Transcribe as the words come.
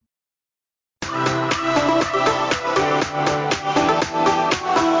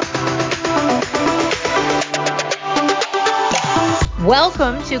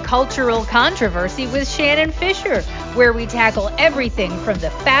Welcome to Cultural Controversy with Shannon Fisher, where we tackle everything from the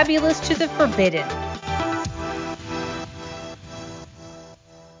fabulous to the forbidden.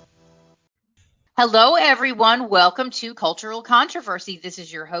 Hello, everyone. Welcome to Cultural Controversy. This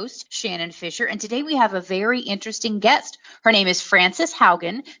is your host, Shannon Fisher, and today we have a very interesting guest. Her name is Frances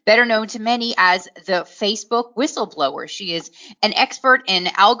Haugen, better known to many as the Facebook Whistleblower. She is an expert in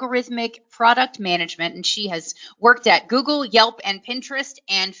algorithmic product management, and she has worked at Google, Yelp, and Pinterest,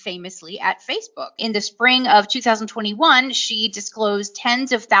 and famously at Facebook. In the spring of 2021, she disclosed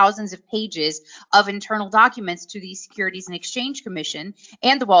tens of thousands of pages of internal documents to the Securities and Exchange Commission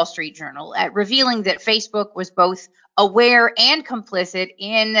and the Wall Street Journal, revealing that Facebook was both aware and complicit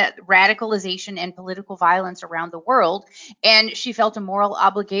in radicalization and political violence around the world. And she felt a moral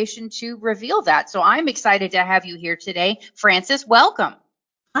obligation to reveal that. So I'm excited to have you here today. Frances, welcome.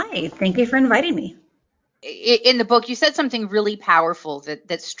 Hi, thank you for inviting me. In the book, you said something really powerful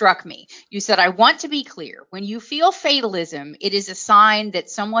that struck me. You said, I want to be clear. When you feel fatalism, it is a sign that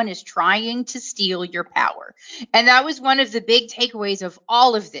someone is trying to steal your power. And that was one of the big takeaways of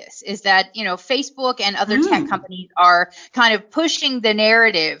all of this, is that, Facebook and other tech companies are kind of pushing the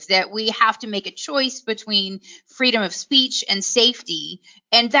narrative that we have to make a choice between freedom of speech and safety.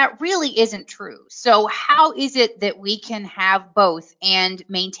 And that really isn't true. So how is it that we can have both and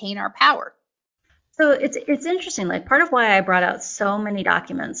maintain our power? So it's interesting. Like, part of why I brought out so many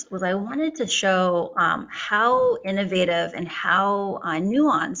documents was I wanted to show how innovative and how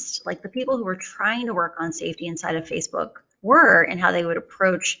nuanced, like, the people who were trying to work on safety inside of Facebook were, and how they would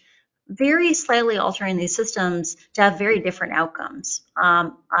approach very slightly altering these systems to have very different outcomes.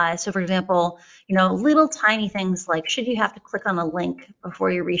 So, for example, little tiny things like, should you have to click on a link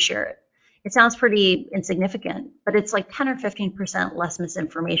before you reshare it? It sounds pretty insignificant, but it's like 10 or 15% less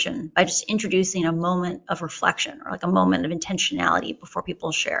misinformation by just introducing a moment of reflection, or like a moment of intentionality before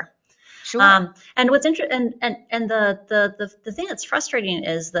people share. Sure. And what's interesting, and the thing that's frustrating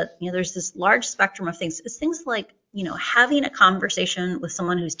is that there's this large spectrum of things. It's things like having a conversation with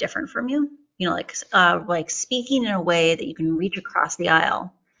someone who's different from you. Like speaking in a way that you can reach across the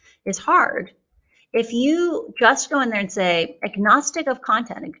aisle is hard. If you just go in there and say, agnostic of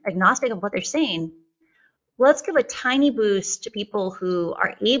content, agnostic of what they're saying, let's give a tiny boost to people who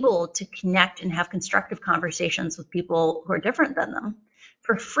are able to connect and have constructive conversations with people who are different than them.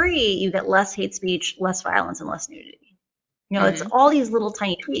 For free, you get less hate speech, less violence, and less nudity. It's all these little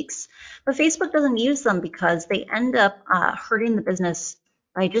tiny tweaks. But Facebook doesn't use them because they end up hurting the business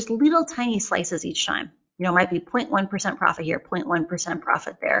by just little tiny slices each time. It might be 0.1% profit here, 0.1%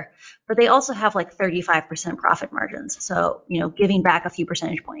 profit there. But they also have like 35% profit margins. So, giving back a few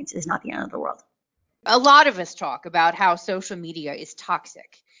percentage points is not the end of the world. A lot of us talk about how social media is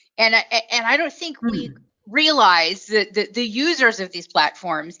toxic. And I don't think we realize that the users of these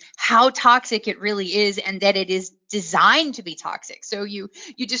platforms, how toxic it really is, and that it is designed to be toxic. So you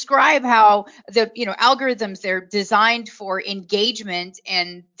describe how the algorithms, they're designed for engagement,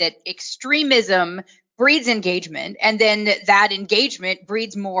 and that extremism breeds engagement, and then that engagement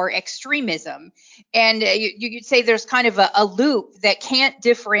breeds more extremism. And you'd say there's kind of a loop that can't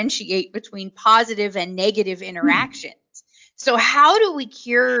differentiate between positive and negative interactions. So how do we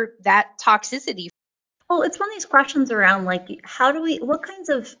cure that toxicity? Well, it's one of these questions around, like, what kinds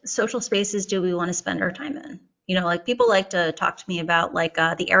of social spaces do we want to spend our time in? Like, people like to talk to me about, like,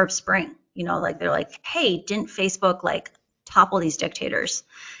 the Arab Spring. Like, they're like, hey, didn't Facebook, like, topple these dictators?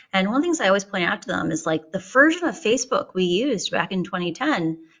 And one of the things I always point out to them is, like, the version of Facebook we used back in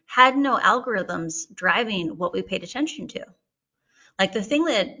 2010 had no algorithms driving what we paid attention to. Like, the thing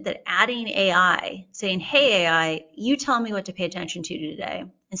that adding AI, saying, hey, AI, you tell me what to pay attention to today,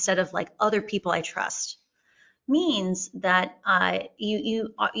 instead of like other people I trust, means that you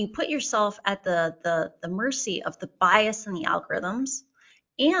put yourself at the mercy of the bias in the algorithms.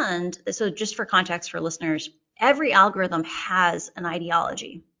 And so, just for context for listeners, every algorithm has an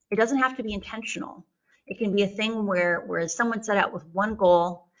ideology. It doesn't have to be intentional. It can be a thing where someone set out with one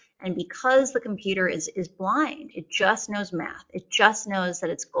goal, and because the computer is blind, it just knows math. It just knows that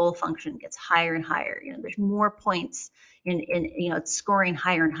its goal function gets higher and higher. There's more points in it's scoring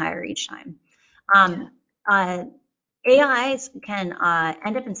higher and higher each time. AIs can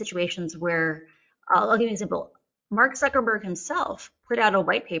end up in situations where, I'll give you an example. Mark Zuckerberg himself put out a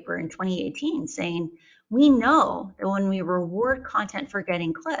white paper in 2018 saying, we know that when we reward content for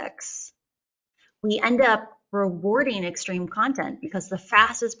getting clicks, we end up rewarding extreme content, because the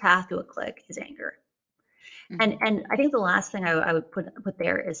fastest path to a click is anger. And I think the last thing I would put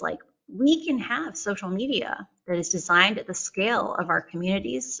there is, like, we can have social media that is designed at the scale of our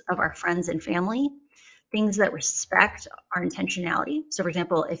communities, of our friends and family, things that respect our intentionality. So, for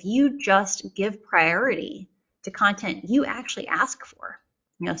example, if you just give priority to content you actually ask for,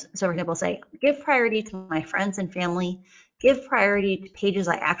 so for example, say, give priority to my friends and family, give priority to pages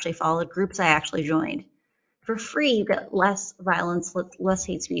I actually followed, groups I actually joined. For free, you get less violence, less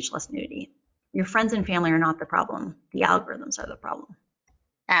hate speech, less nudity. Your friends and family are not the problem. The algorithms are the problem.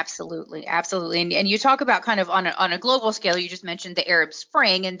 Absolutely, absolutely. And you talk about kind of on a global scale, you just mentioned the Arab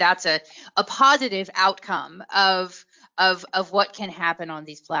Spring, and that's a positive outcome of what can happen on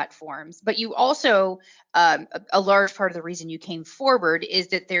these platforms. But you also a large part of the reason you came forward is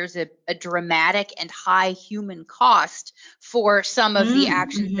that there's a dramatic and high human cost for some of the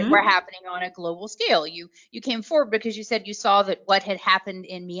actions that were Mm-hmm. happening on a global scale. You came forward because you said you saw that what had happened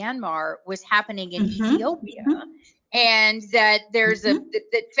in Myanmar was happening in Ethiopia, Mm-hmm. and that there's a Mm-hmm.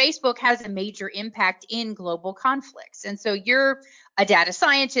 that Facebook has a major impact in global conflicts. And so you're a data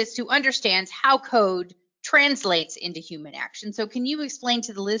scientist who understands how code translates into human action. So can you explain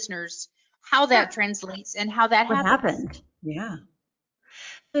to the listeners how that Sure. translates and how that What happens? happened? Yeah.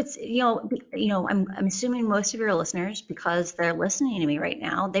 It's I'm assuming most of your listeners, because they're listening to me right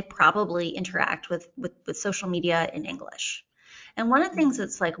now, they probably interact with social media in English. And one of the things Mhm.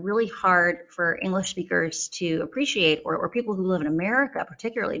 that's like really hard for English speakers to appreciate, or people who live in America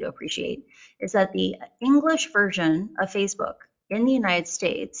particularly to appreciate, is that the English version of Facebook in the United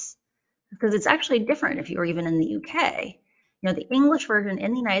States, because it's actually different if you're even in the UK, the English version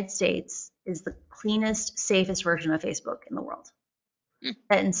in the United States is the cleanest, safest version of Facebook in the world. Mm.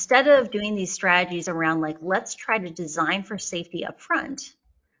 That instead of doing these strategies around like, let's try to design for safety up front,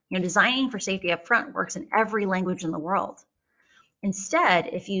 designing for safety up front works in every language in the world. Instead,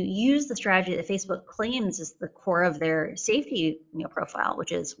 if you use the strategy that Facebook claims is the core of their safety profile,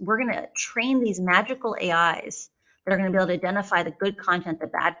 which is we're going to train these magical AIs that are going to be able to identify the good content, the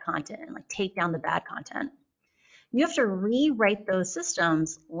bad content, and like take down the bad content, you have to rewrite those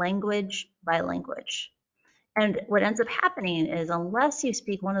systems language by language. And what ends up happening is unless you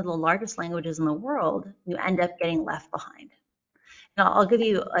speak one of the largest languages in the world, you end up getting left behind. Now, I'll give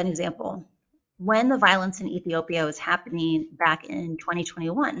you an example. When the violence in Ethiopia was happening back in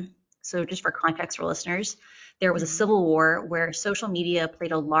 2021, so just for context for listeners, there was a Mhm. civil war where social media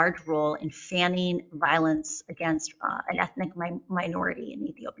played a large role in fanning violence against an ethnic minority in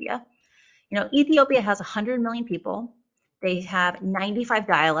Ethiopia. Ethiopia has 100 million people. They have 95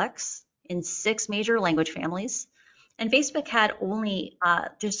 dialects in 6 major language families. And Facebook had only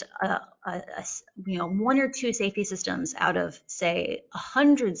just one or two safety systems out of, say,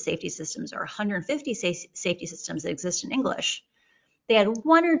 100 safety systems or 150 safety systems that exist in English. They had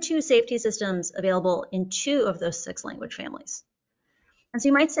one or two safety systems available in 2 of those 6 language families. And so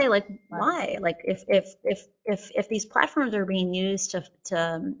you might say, like, Wow. why? Like, if these platforms are being used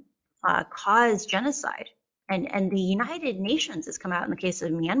to cause genocide, and the United Nations has come out in the case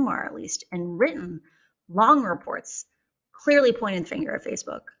of Myanmar, at least, and written long reports clearly pointing the finger at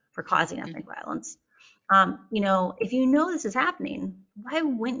Facebook for causing ethnic Mhm. violence. If you know this is happening, why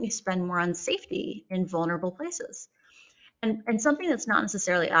wouldn't you spend more on safety in vulnerable places? And something that's not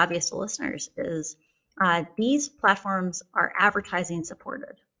necessarily obvious to listeners is these platforms are advertising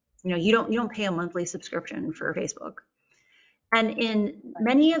supported. You don't pay a monthly subscription for Facebook. And in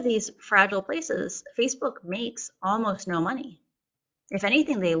many of these fragile places, Facebook makes almost no money. If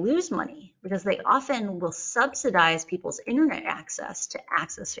anything, they lose money because they often will subsidize people's internet access to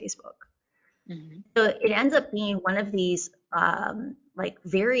access Facebook. Mhm. So it ends up being one of these like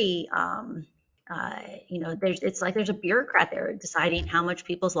very it's like there's a bureaucrat there deciding how much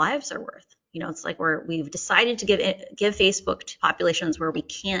people's lives are worth. It's like we've decided to give Facebook to populations where we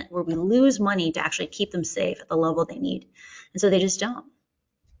lose money to actually keep them safe at the level they need, and so they just don't.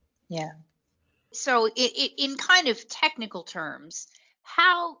 Yeah. So in kind of technical terms,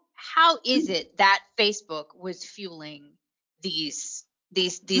 how is it that Facebook was fueling these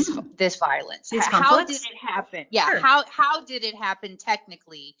Hmm. this violence? These How did conflicts, it happen? Yeah, sure. how did it happen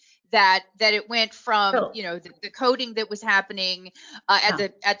technically that it went from, So the coding that was happening yeah.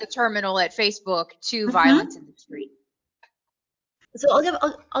 at the terminal at Facebook to violence Hmm. in the street? So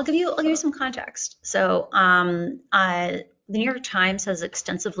I'll give you some context. So the New York Times has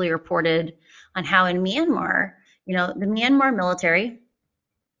extensively reported on how in Myanmar, the Myanmar military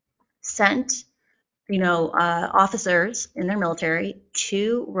sent officers in their military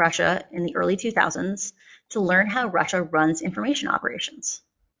to Russia in the early 2000s to learn how Russia runs information operations.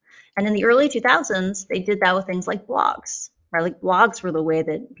 And in the early 2000s, they did that with things like blogs, right? Like blogs were the way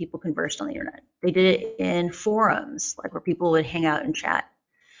that people conversed on the internet. They did it in forums, like where people would hang out and chat.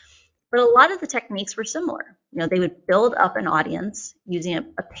 But a lot of the techniques were similar. They would build up an audience using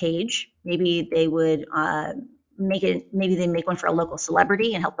a page. Maybe they would maybe they make one for a local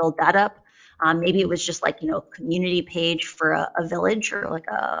celebrity and help build that up. Maybe it was just like, a community page for a village or like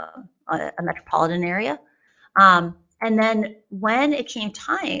a metropolitan area. And then when it came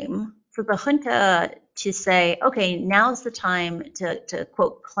time for the junta to say, okay, now's the time to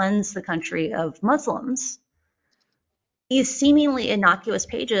quote, cleanse the country of Muslims, these seemingly innocuous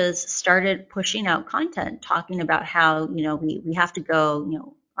pages started pushing out content talking about how, we have to go,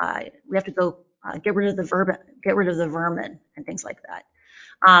 get rid of the vermin and things like that.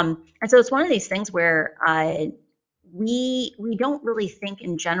 And so it's one of these things where we don't really think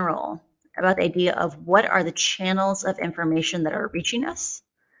in general about the idea of what are the channels of information that are reaching us.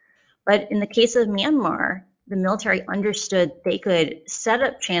 But in the case of Myanmar, the military understood they could set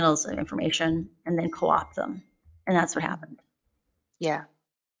up channels of information and then co-opt them. And that's what happened. Yeah.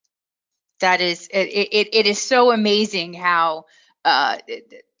 That is it is so amazing how uh,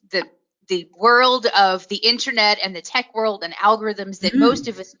 the the world of the internet and the tech world and algorithms that most Mm.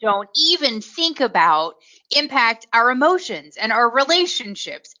 of us don't even think about impact our emotions and our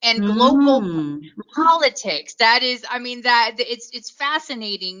relationships and global Mm. politics. That is, I mean, that it's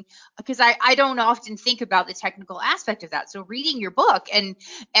fascinating because I don't often think about the technical aspect of that. So reading your book and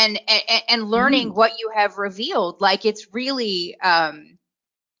learning Mm. what you have revealed, like it's really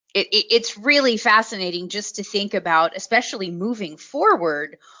it's really fascinating just to think about, especially moving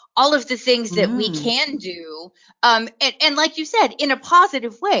forward, all of the things that we Mm. can do, and like you said, in a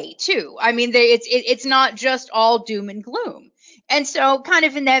positive way too. I mean, it's not just all doom and gloom. And so, kind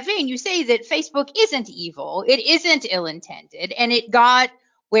of in that vein, you say that Facebook isn't evil, it isn't ill-intended, and it got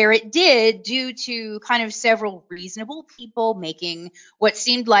where it did due to kind of several reasonable people making what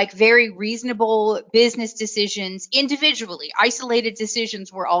seemed like very reasonable business decisions individually. Isolated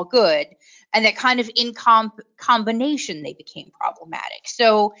decisions were all good, and that kind of in combination they became problematic.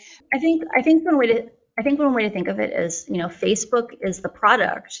 So, I think one way to think of it is, Facebook is the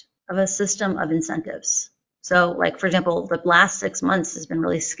product of a system of incentives. So, like for example, the last 6 months has been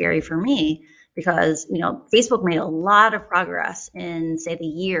really scary for me because, Facebook made a lot of progress in, say, the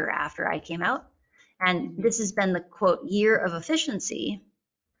year after I came out, and mhm, this has been the quote year of efficiency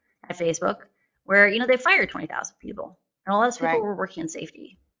at Facebook, where they fired 20,000 people, and all those people right. were working in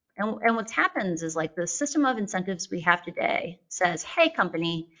safety. And what's happens is like the system of incentives we have today says, hey,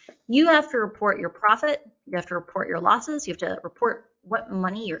 company, you have to report your profit, you have to report your losses, you have to report what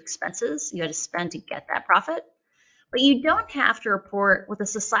money, your expenses you had to spend to get that profit, but you don't have to report what the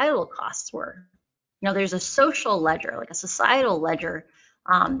societal costs were. There's a social ledger, like a societal ledger,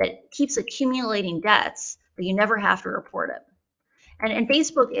 that keeps accumulating debts, but you never have to report it. And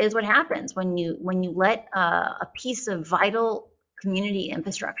Facebook is what happens when you let a piece of vital community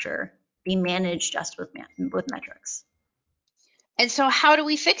infrastructure be managed just with metrics. And so, how do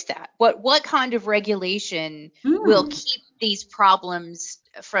we fix that? What kind of regulation will Hmm. keep these problems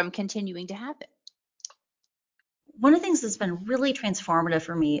from continuing to happen? One of the things that's been really transformative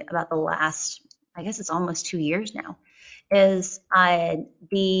for me about the last, I guess it's almost 2 years now, is I've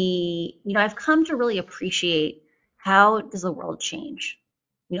come to really appreciate how does the world change.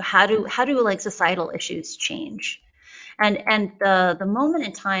 How do like societal issues change? And the moment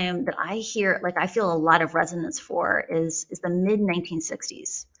in time that I hear, like I feel a lot of resonance for, is the mid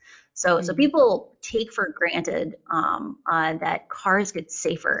 1960s. So Mm-hmm. people take for granted that cars get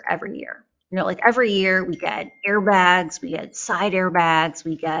safer every year. Like every year we get airbags, we get side airbags,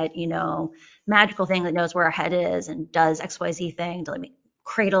 we get magical thing that knows where our head is and does XYZ thing to like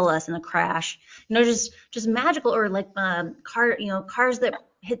cradle us in a crash. Just magical, or like cars that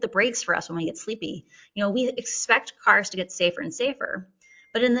hit the brakes for us when we get sleepy. We expect cars to get safer and safer.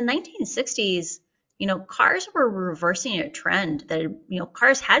 But in the 1960s, cars were reversing a trend that,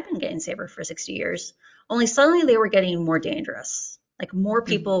 cars had been getting safer for 60 years, only suddenly they were getting more dangerous. Like more Mm-hmm.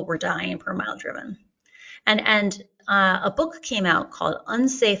 people were dying per mile driven. And a book came out called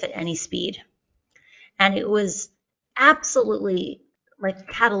Unsafe at Any Speed. And it was absolutely like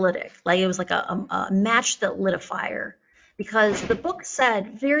catalytic. Like it was like a match that lit a fire, because the book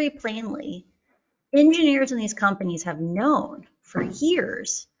said very plainly, engineers in these companies have known for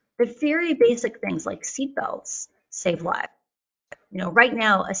years that very basic things like seatbelts save lives. Right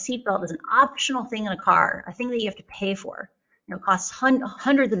now, a seatbelt is an optional thing in a car, a thing that you have to pay for. It costs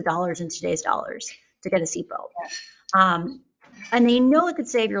hundreds of dollars in today's dollars to get a seatbelt. Um, and they know it could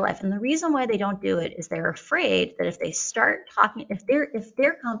save your life. And the reason why they don't do it is they're afraid that if they start talking, if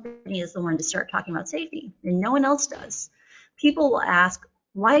their company is the one to start talking about safety and no one else does, people will ask,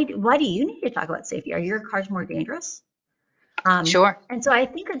 why do you need to talk about safety? Are your cars more dangerous? Sure. And so I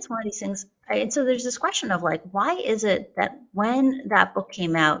think it's one of these things. And so there's this question of like, why is it that when that book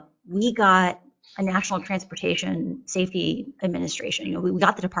came out, we got a National Transportation Safety Administration, we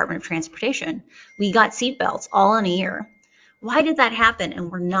got the Department of Transportation, we got seatbelts all in a year. Why did that happen?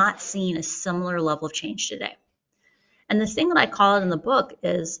 And we're not seeing a similar level of change today. And the thing that I call it in the book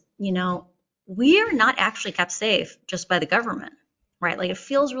is, we are not actually kept safe just by the government, right? Like it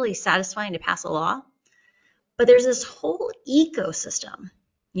feels really satisfying to pass a law, but there's this whole ecosystem.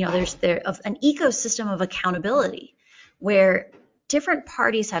 There's an ecosystem of accountability where different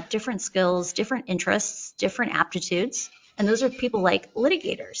parties have different skills, different interests, different aptitudes. And those are people like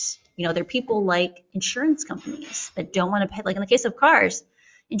litigators. They're people like insurance companies that don't want to pay. Like in the case of cars,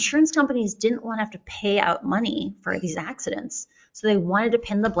 insurance companies didn't want to have to pay out money for these accidents. So they wanted to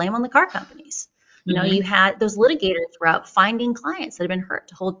pin the blame on the car companies. You had those litigators were out finding clients that had been hurt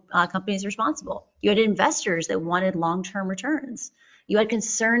to hold companies responsible. You had investors that wanted long-term returns. You had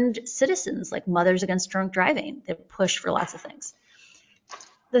concerned citizens like Mothers Against Drunk Driving that pushed for lots of things.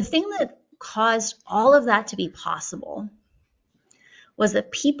 The thing that caused all of that to be possible was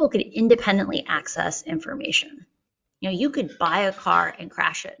that people could independently access information. You could buy a car and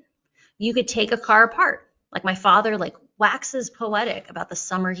crash it. You could take a car apart. Like my father waxes poetic about the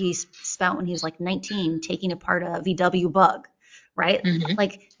summer he spent when he was like 19 taking apart a VW Bug, right? Hmm.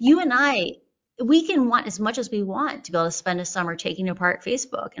 Like you and I, we can want as much as we want to be able to spend a summer taking apart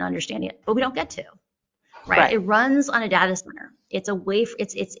Facebook and understanding it, but we don't get to, right? Right. It runs on a data center. It's a way for,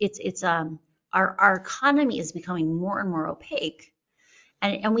 it's our economy is becoming more and more opaque,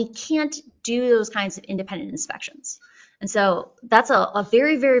 and we can't do those kinds of independent inspections. And so that's a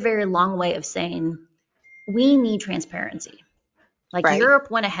very, very, very long way of saying we need transparency. Like Right. Europe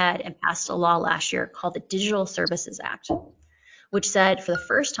went ahead and passed a law last year called the Digital Services Act, which said for the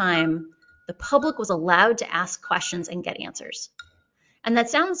first time, the public was allowed to ask questions and get answers. And that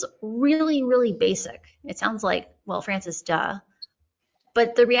sounds really, really basic. It sounds like, well, Francis, duh.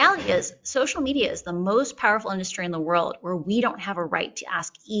 But the reality is, social media is the most powerful industry in the world where we don't have a right to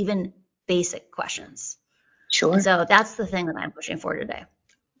ask even basic questions. And Sure. so that's the thing that I'm pushing for today.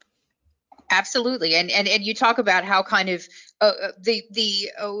 Absolutely. And you talk about how kind of the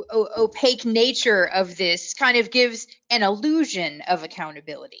opaque nature of this kind of gives an illusion of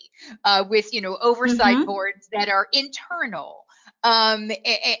accountability with oversight Mm-hmm. boards that are internal. And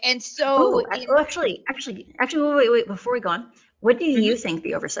so Oh, in actually, wait. Before we go on, what do Mhm. you think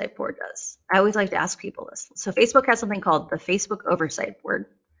the oversight board does? I always like to ask people this. So Facebook has something called the Facebook Oversight Board.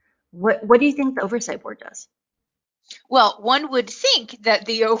 What do you think the oversight board does? Well, one would think that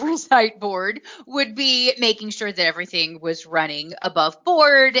the oversight board would be making sure that everything was running above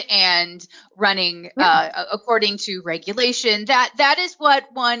board and running Yeah, according to regulation. That is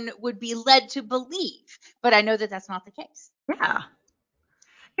what one would be led to believe, but I know that that's not the case. yeah,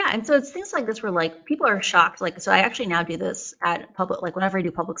 yeah. And so it's things like this where like people are shocked. Like, so I actually now do this at public, like whenever I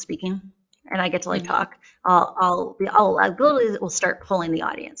do public speaking, and I get to like Hmm. talk, I literally will start pulling the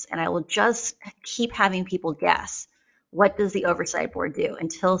audience, and I will just keep having people guess what does the oversight board do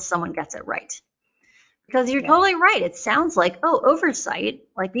until someone gets it right. Because you're Yeah. totally right. It sounds like, oh, oversight.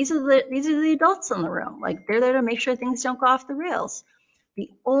 Like these are the adults in the room. Like they're there to make sure things don't go off the rails. The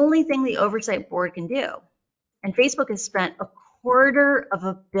only thing the oversight board can do, and Facebook has spent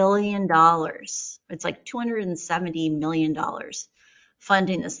 $250 million. It's like $270 million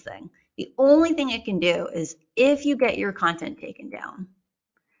funding this thing. The only thing it can do is if you get your content taken down,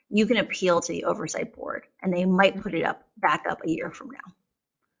 you can appeal to the oversight board, and they might put it up back up a year from now.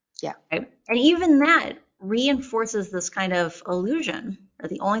 Yeah. Right? And even that reinforces this kind of illusion that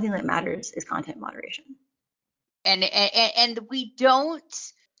the only thing that matters is content moderation. And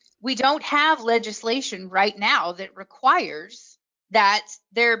we don't have legislation right now that requires that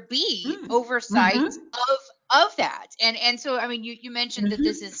there be Mm. oversight Mm-hmm. of that. And so I mean you mentioned that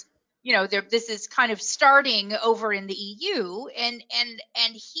this Mm-hmm. is this is kind of starting over in the EU, and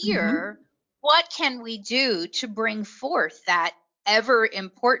here Mm-hmm. what can we do to bring forth that ever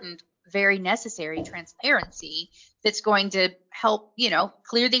important, very necessary transparency that's going to help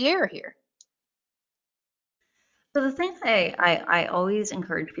clear the air here. So the thing I always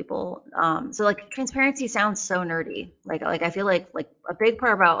encourage people, so like transparency sounds so nerdy. Like I feel like a big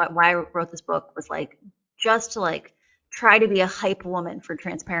part about why I wrote this book was like just to like try to be a hype woman for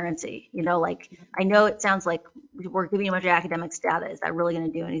transparency. Like I know it sounds like we're giving a bunch of academics data. Is that really going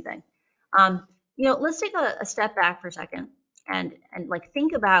to do anything? Let's take a step back for a second and like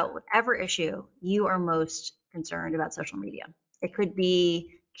think about whatever issue you are most concerned about social media. It could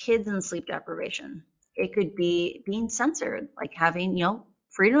be kids and sleep deprivation. It could be being censored, like having,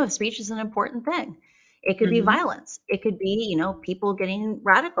 freedom of speech is an important thing. It could be Hmm. violence. It could be, people getting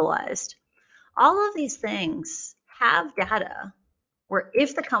radicalized. All of these things have data where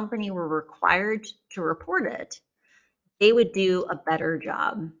if the company were required to report it, they would do a better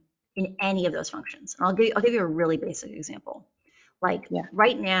job in any of those functions. And I'll give you a really basic example. Like Yeah.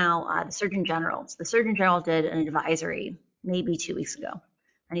 right now, the Surgeon General did an advisory maybe 2 weeks ago.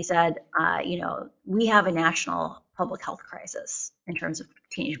 And he said, we have a national public health crisis in terms of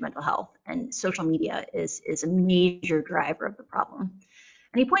teenage mental health, and social media is a major driver of the problem.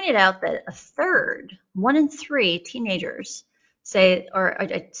 And he pointed out that a third, 1 in 3 teenagers say, or I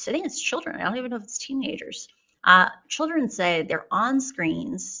think it's children, I don't even know if it's teenagers, children say they're on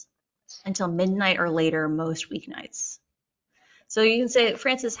screens until midnight or later most weeknights. So you can say,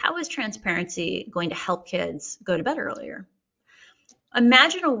 Francis, how is transparency going to help kids go to bed earlier?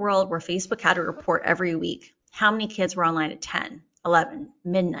 Imagine a world where Facebook had to report every week how many kids were online at 10, 11,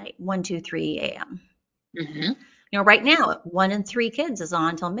 midnight, 1, 2, 3 a.m. Hmm. Right now, 1 in 3 kids is on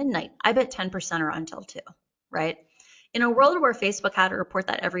until midnight. I bet 10% are on until 2, right? In a world where Facebook had to report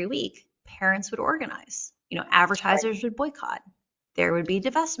that every week, parents would organize. Right. Advertisers would boycott. There would be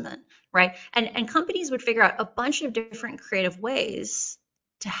divestment, right? And companies would figure out a bunch of different creative ways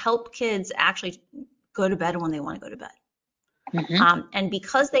to help kids actually go to bed when they want to go to bed. Hmm. And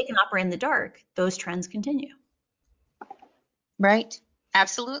because they can operate in the dark, those trends continue. Right.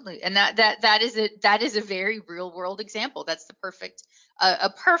 Absolutely. And that is a very real world example. That's the perfect a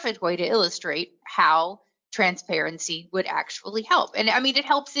perfect way to illustrate how transparency would actually help. And I mean, it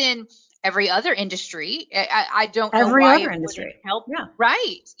helps in every other industry. I don't know Every why other it wouldn't industry. help. Yeah.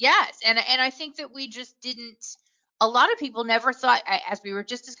 Right. Yes. And I think that we just didn't a lot of people never thought, as we were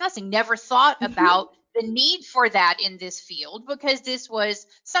just discussing, never thought Mm-hmm. about the need for that in this field because this was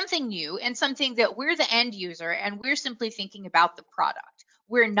something new and something that we're the end user and we're simply thinking about the product.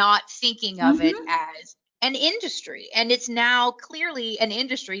 We're not thinking of it Mm-hmm. as an industry. And it's now clearly an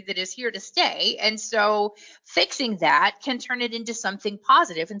industry that is here to stay. And so fixing that can turn it into something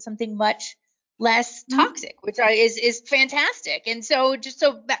positive and something much less Mm-hmm. toxic, which is fantastic. And so just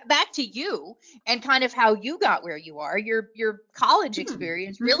so back to you and kind of how you got where you are. Your college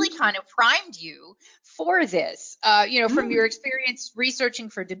experience really Mm-hmm. kind of primed you for this. From Mm-hmm. your experience researching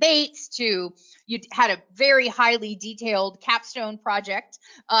for debates to you had a very highly detailed capstone project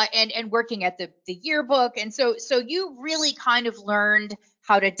and working at the yearbook, and so you really kind of learned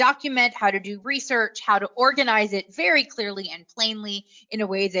how to document, how to do research, how to organize it very clearly and plainly in a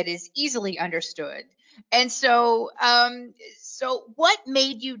way that is easily understood. And so what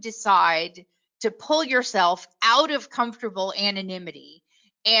made you decide to pull yourself out of comfortable anonymity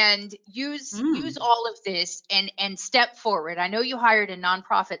and use Mm-hmm. all of this and step forward? I know you hired a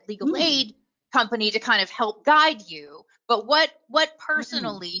nonprofit legal Mm-hmm. aid company to kind of help guide you, but what Mm-hmm.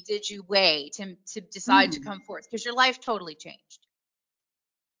 personally did you weigh to decide to Mm-hmm. come forth? Because your life totally changed.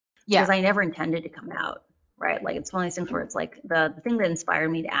 Yeah. Because I never intended to come out, right? Like it's one of these things where it's like the thing that inspired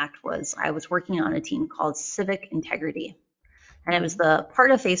me to act was I was working on a team called Civic Integrity. And it was Hmm. the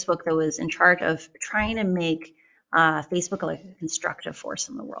part of Facebook that was in charge of trying to make Facebook like a constructive force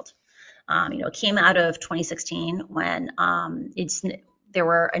in the world. It came out of 2016 when there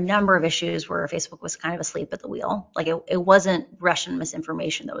were a number of issues where Facebook was kind of asleep at the wheel. Like it wasn't Russian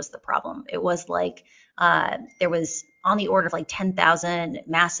misinformation that was the problem. It was like there was on the order of like 10,000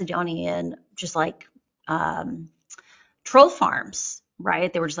 Macedonian just like um, troll farms,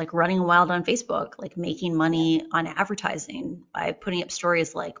 right? They were just like running wild on Facebook, like making Yeah. money on advertising by putting up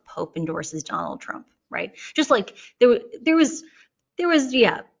stories like Pope endorses Donald Trump, right? Just like there was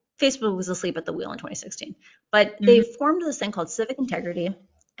yeah, Facebook was asleep at the wheel in 2016, but they Hmm. formed this thing called Civic Integrity,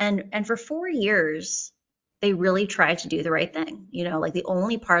 and for 4 years they really tried to do the right thing. Like the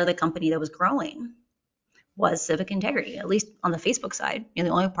only part of the company that was growing was Civic Integrity, at least on the Facebook side, the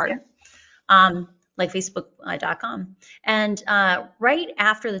only Yeah. part like Facebook.com. And right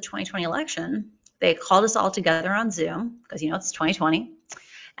after the 2020 election, they called us all together on Zoom because, it's 2020.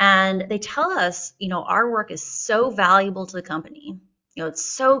 And they tell us, our work is so valuable to the company. It's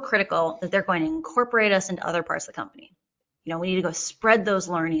so critical that they're going to incorporate us into other parts of the company. We need to go spread those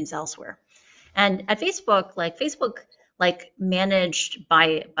learnings elsewhere. And at Facebook, like managed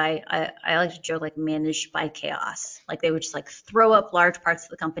by I like to joke like managed by chaos. Like they would just like throw up large parts of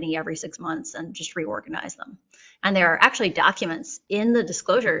the company every 6 months and just reorganize them. And there are actually documents in the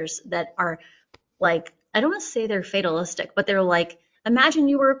disclosures that are like, I don't want to say they're fatalistic, but they're like, imagine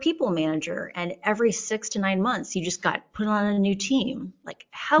you were a people manager and every 6 to 9 months you just got put on a new team. Like,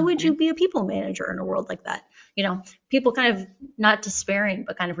 how would Hmm. you be a people manager in a world like that? People kind of not despairing,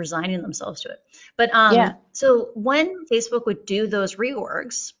 but kind of resigning themselves to it. But Yeah. so when Facebook would do those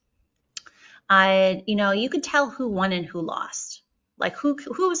reorgs, you could tell who won and who lost, like who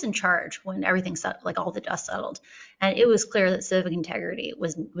was in charge when everything settled, like all the dust settled, and it was clear that civic integrity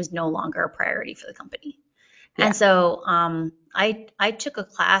was no longer a priority for the company. Yeah. And so I took a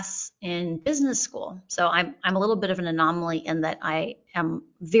class in business school. So I'm a little bit of an anomaly in that I am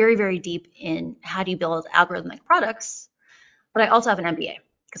very, very deep in how do you build algorithmic products, but I also have an MBA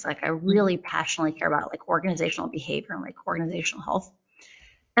because like I Mhm. really passionately care about like organizational behavior and like organizational health.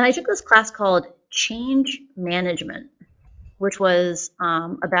 And I took this class called Change Management, which was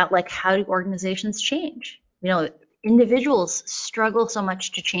about like how do organizations change. Individuals struggle so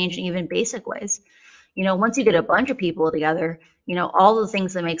much to change in even basic ways. Once you get a bunch of people together, all the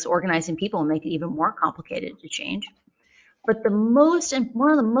things that makes organizing people make it even more complicated to change. But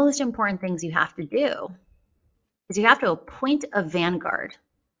one of the most important things you have to do is you have to appoint a vanguard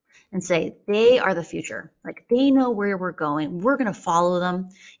and say they are the future. Like they know where we're going. We're going to follow them.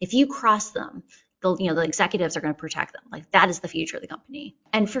 If you cross them, the executives are going to protect them. Like that is the future of the company.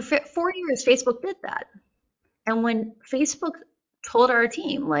 And for 4 years, Facebook did that. And when Facebook told our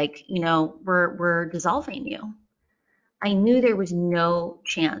team, like, we're dissolving you, I knew there was no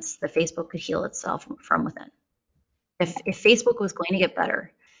chance that Facebook could heal itself from within. If Facebook was going to get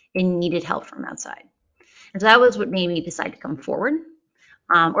better, it needed help from outside. And so that was what made me decide to come forward,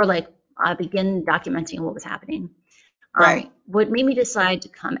 or like begin documenting what was happening. Right. What made me decide to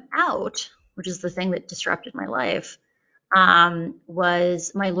come out, which is the thing that disrupted my life,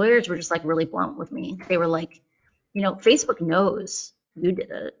 was my lawyers were just like really blunt with me. They were like, Facebook knows you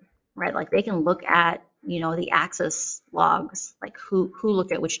did it, right? Like they can look at, the access logs, like who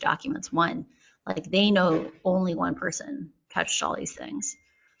looked at which documents when. Like they know only one person touched all these things.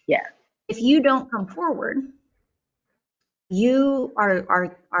 Yeah. If you don't come forward, you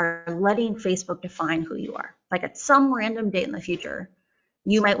are letting Facebook define who you are. Like at some random date in the future,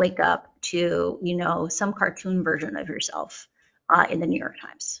 you might wake up to, some cartoon version of yourself in the New York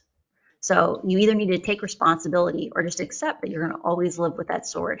Times. So you either need to take responsibility or just accept that you're going to always live with that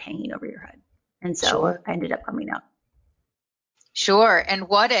sword hanging over your head. And so Sure. I ended up coming out. Sure. And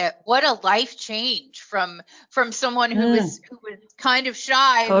what a life change from someone Mm, who was kind of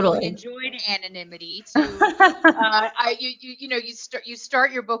shy, who totally. enjoyed anonymity to you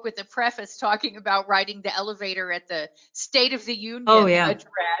start your book with a preface talking about riding the elevator at the State of the Oh Union yeah.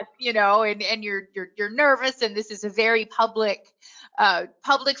 address, and you're nervous, and this is a very public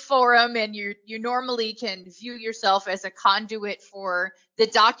forum, and you normally can view yourself as a conduit for the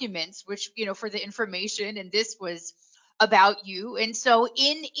documents, which for the information, and this was about you. And so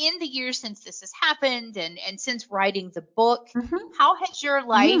in the years since this has happened, and since writing the book, Mm-hmm. how has your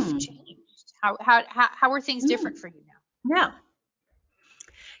life Mm, changed? How are things different mm. for you now?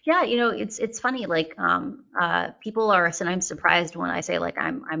 Yeah. Yeah, it's funny. Like, people are sometimes surprised when I say like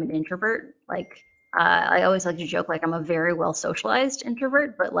I'm an introvert. Like, I always like to joke like I'm a very well socialized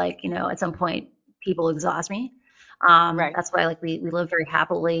introvert, but like at some point people exhaust me. Right. That's why like we live very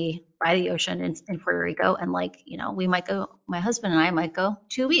happily by the ocean in Puerto Rico, and like we might go. My husband and I might go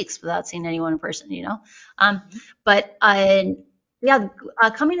 2 weeks without seeing anyone in person. Mhm. But yeah,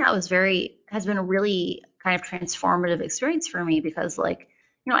 coming out has been a really kind of transformative experience for me because like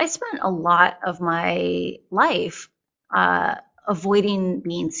I spent a lot of my life uh, avoiding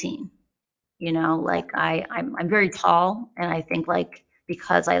being seen. Yeah. Like I'm very tall, and I think like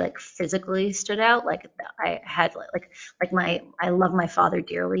because I like physically stood out, like I had like my I love my father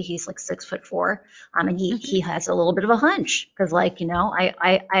dearly. He's like 6'4", and he Mhm. has a little bit of a hunch because like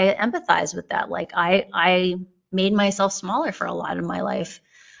I empathize with that. Like I made myself smaller for a lot of my life,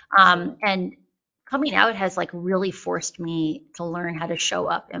 Sure. and coming out has like really forced me to learn how to show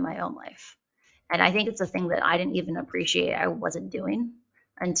up in my own life. And I think it's a thing that I didn't even appreciate I wasn't doing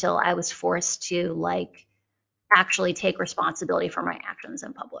until I was forced to like actually take responsibility for my actions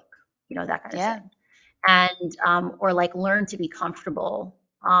in public, that kind of Yeah. thing. And or like learn to be comfortable,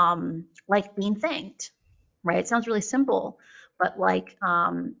 like being thanked, right? It sounds really simple, but like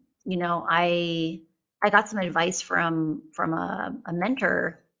I got some advice from a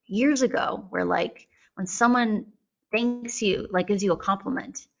mentor years ago where like when someone thanks you, like gives you a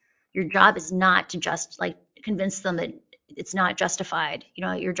compliment, your job is not to just like convince them that it's not justified.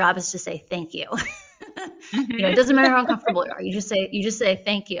 Your job is to say thank you. It Mhm. doesn't matter how uncomfortable you are. You just say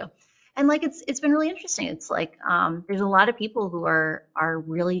thank you. And like it's been really interesting. It's like there's a lot of people who are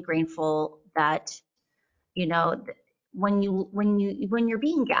really grateful that you know when you're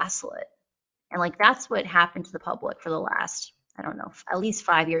being gaslit, and like that's what happened to the public for the last, I don't know, at least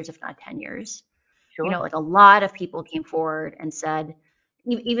 5 years, if not 10 years. Sure. Like a lot of people came forward and said,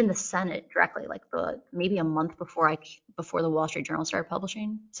 even the Senate directly, like the maybe a month before the Wall Street Journal started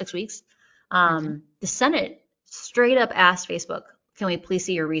publishing, 6 weeks, Hmm. The Senate straight up asked Facebook, can we please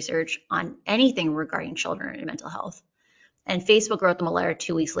see your research on anything regarding children and mental health? And Facebook wrote them a letter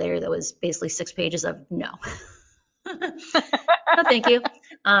 2 weeks later that was basically 6 pages of no. No, thank you.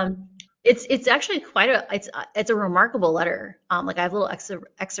 Um, it's actually quite a it's a remarkable letter. Like I have little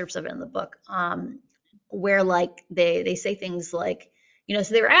excerpts of it in the book, where like they say things like,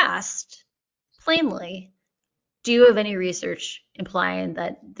 so they were asked plainly, do you have any research implying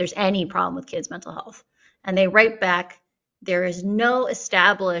that there's any problem with kids' mental health? And they write back, there is no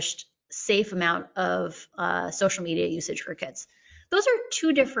established safe amount of social media usage for kids. Those are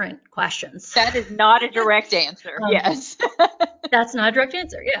two different questions. That is not a direct answer. um, Yes. that's not a direct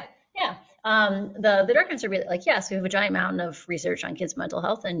answer. Yeah, yeah. The direct answer would be like, yes, we have a giant mountain of research on kids' mental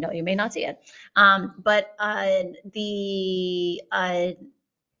health, and no, you may not see it. But the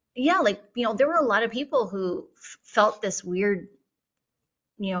yeah, like there were a lot of people who felt this weird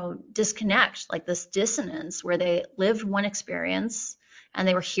disconnect, like this dissonance where they lived one experience and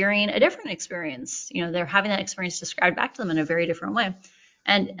they were hearing a different experience. They're having that experience described back to them in a very different way.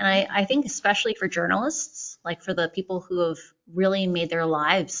 And I think especially for journalists, like for the people who have really made their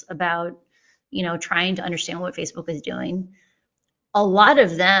lives about, trying to understand what Facebook is doing, a lot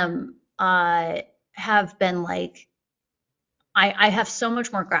of them have been like, I have so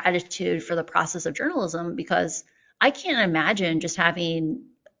much more gratitude for the process of journalism because I can't imagine just having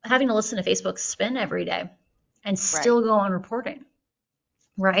to listen to Facebook's spin every day and Right. still go on reporting.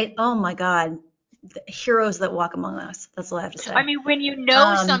 Right? Oh my God, the heroes that walk among us. That's all I have to I say. mean, when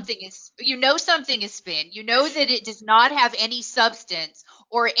Um, something is spin, you know that it does not have any substance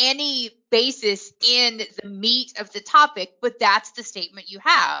or any basis in the meat of the topic, but that's the statement you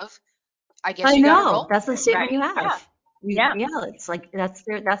have. I guess I you got to roll know that's the with it, statement right? you Yeah. have. Yeah. Yeah, it's like that's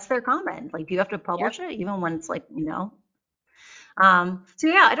their comment. Like, do you have to Yep. publish it even when it's like so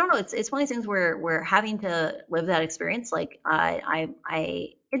yeah, I don't know. It's one of these things where having to live that experience, like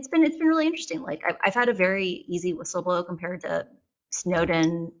it's been really interesting. Like I've had a very easy whistleblow compared to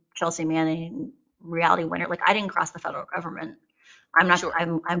Snowden, Chelsea Manning, reality winner. Like I didn't cross the federal government. I'm not. Sure.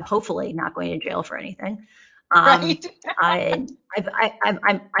 I'm hopefully not going to jail for anything. Right. Um,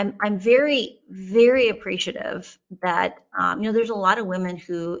 I, I'm very, very appreciative that, there's a lot of women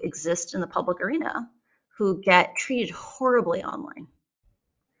who exist in the public arena who get treated horribly online.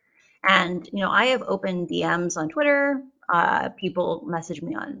 And, I have open DMs on Twitter. People message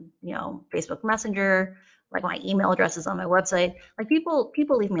me on, Facebook Messenger. Like my email address is on my website. Like people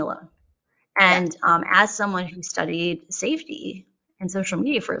leave me alone. Yes. And as someone who studied safety and social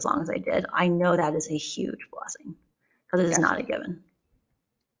media for as long as I did, I know that is a huge blessing because it is not a Definitely. given.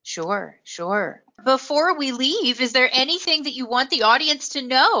 Sure, sure. Before we leave, is there anything that you want the audience to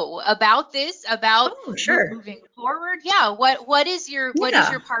know about this, about Oh, sure. moving forward? Yeah, what is your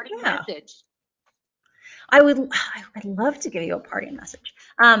Yeah. parting Yeah. message? I would love to give you a parting message.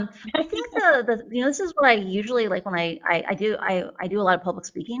 I think this is what I usually like when I do a lot of public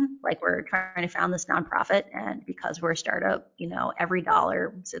speaking. Like we're trying to found this nonprofit, and because we're a startup, every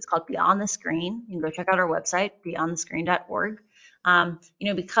dollar. So it's called Beyond the Screen. You can go check out our website, beyondthescreen.org.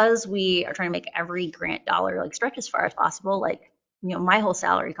 Because we are trying to make every grant dollar like stretch as far as possible. Like my whole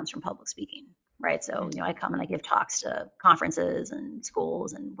salary comes from public speaking, right? So Mhm. I come and I give talks to conferences and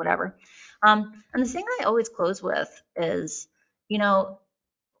schools and whatever. And the thing I always close with is, you know,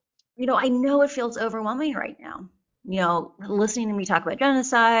 I know it feels overwhelming right now. Listening to me talk about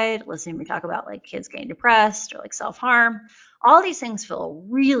genocide, listening to me talk about like kids getting depressed or like self-harm, all these things feel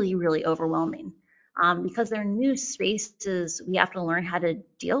really, really overwhelming. Because they're new spaces we have to learn how to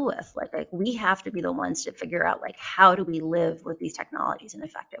deal with. Like we have to be the ones to figure out like how do we live with these technologies in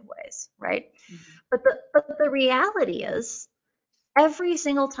effective ways, right? Mhm. But the reality is every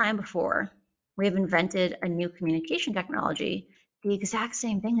single time before we have invented a new communication technology, the exact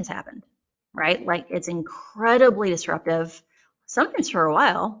same thing has happened, right? Like it's incredibly disruptive, sometimes for a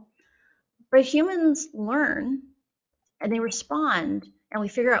while, but humans learn and they respond and we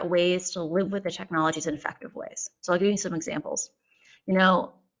figure out ways to live with the technologies in effective ways. So I'll give you some examples. You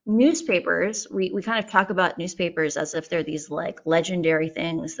know, newspapers, we kind of talk about newspapers as if they're these like legendary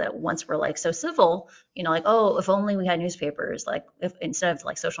things that once were like so civil, like, oh, if only we had newspapers, like if instead of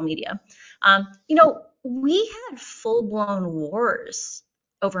like social media. We had full blown wars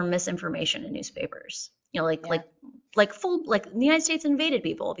over misinformation in newspapers. Like Yeah. the United States invaded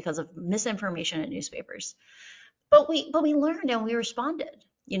people because of misinformation in newspapers. But we learned and we responded.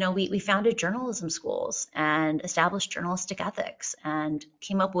 We founded journalism schools and established journalistic ethics and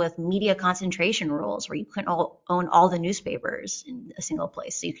came up with media concentration rules where you couldn't own all the newspapers in a single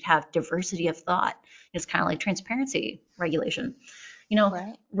place. So you could have diversity of thought. It's kind of like transparency regulation. You know,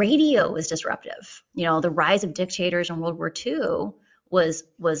 Right. radio was disruptive. You know, the rise of dictators in World War II was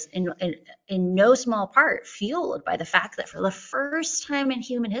in no small part fueled by the fact that for the first time in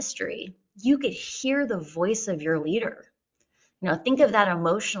human history, you could hear the voice of your leader. You know, think of that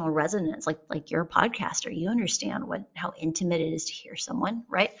emotional resonance, like you're a podcaster. You understand how intimate it is to hear someone,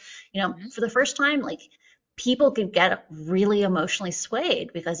 right? You know, Mm-hmm. for the first time, like people could get really emotionally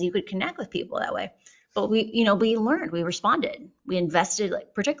swayed because you could connect with people that way. But we learned, we responded, we invested,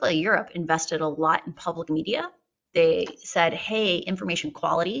 like particularly Europe invested a lot in public media. They said, hey, information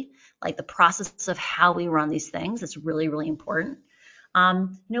quality, like the process of how we run these things, is really, really important.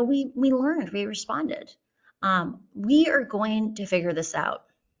 We learned, we responded. We are going to figure this out.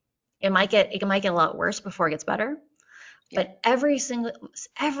 It might get a lot worse before it gets better, Yeah. but every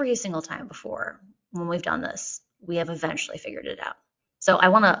single time before when we've done this, we have eventually figured it out. So I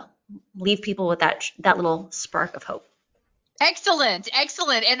want to leave people with that little spark of hope. Excellent,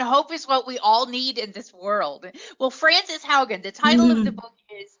 excellent. And hope is what we all need in this world. Well, Frances Haugen, the title of the Mm-hmm. book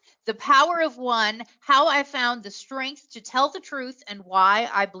is The Power of One: How I Found the Strength to Tell the Truth and Why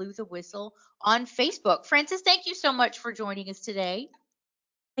I Blew the Whistle on Facebook. Frances, thank you so much for joining us today.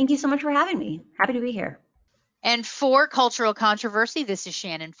 Thank you so much for having me. Happy to be here. And for Cultural Controversy, this is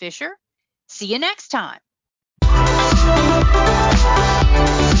Shannon Fisher. See you next time.